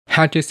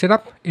how to set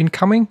up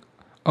incoming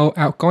or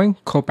outgoing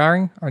call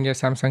bearing on your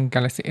Samsung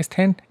Galaxy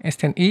S10,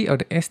 S10e or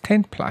the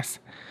S10 Plus.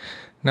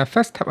 Now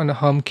first tap on the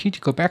home key to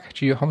go back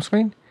to your home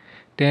screen.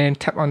 Then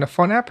tap on the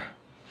phone app.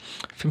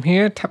 From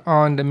here, tap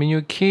on the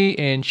menu key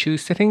and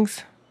choose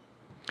settings.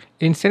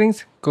 In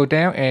settings, go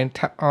down and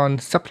tap on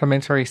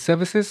supplementary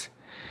services.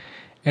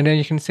 And then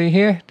you can see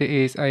here, there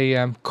is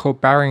a call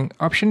bearing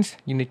options.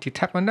 You need to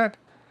tap on that.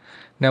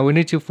 Now we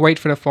need to wait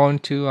for the phone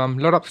to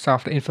load up some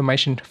of the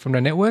information from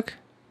the network.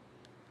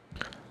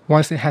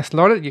 Once it has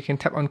loaded, you can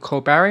tap on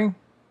call bearing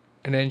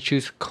and then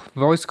choose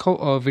voice call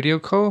or video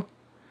call.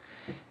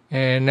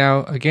 And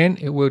now again,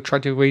 it will try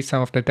to read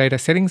some of the data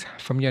settings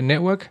from your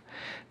network.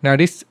 Now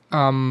this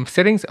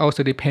settings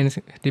also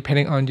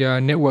depending on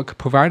your network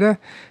provider.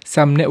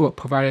 Some network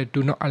providers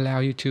do not allow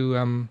you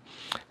to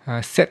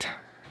set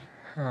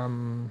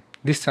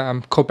this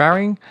call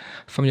bearing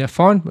from your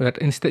phone, but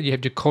instead you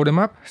have to call them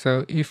up.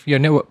 So if your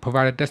network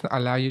provider does not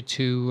allow you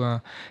to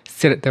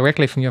set it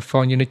directly from your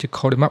phone, you need to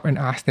call them up and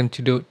ask them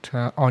to do it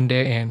on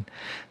their end.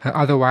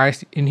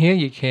 Otherwise, in here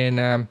you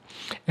can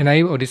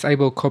enable or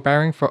disable call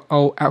bearing for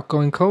all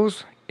outgoing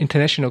calls,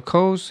 international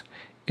calls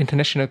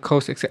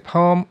except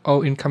home,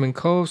 all incoming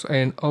calls,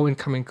 and all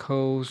incoming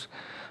calls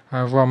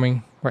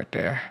roaming right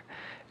there.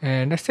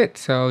 And that's it.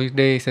 So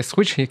there is a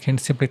switch. You can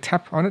simply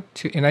tap on it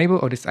to enable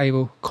or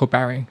disable call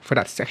bearing for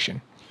that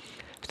section.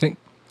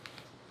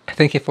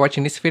 Thank you for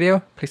watching this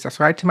video. Please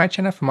subscribe to my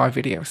channel for more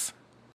videos.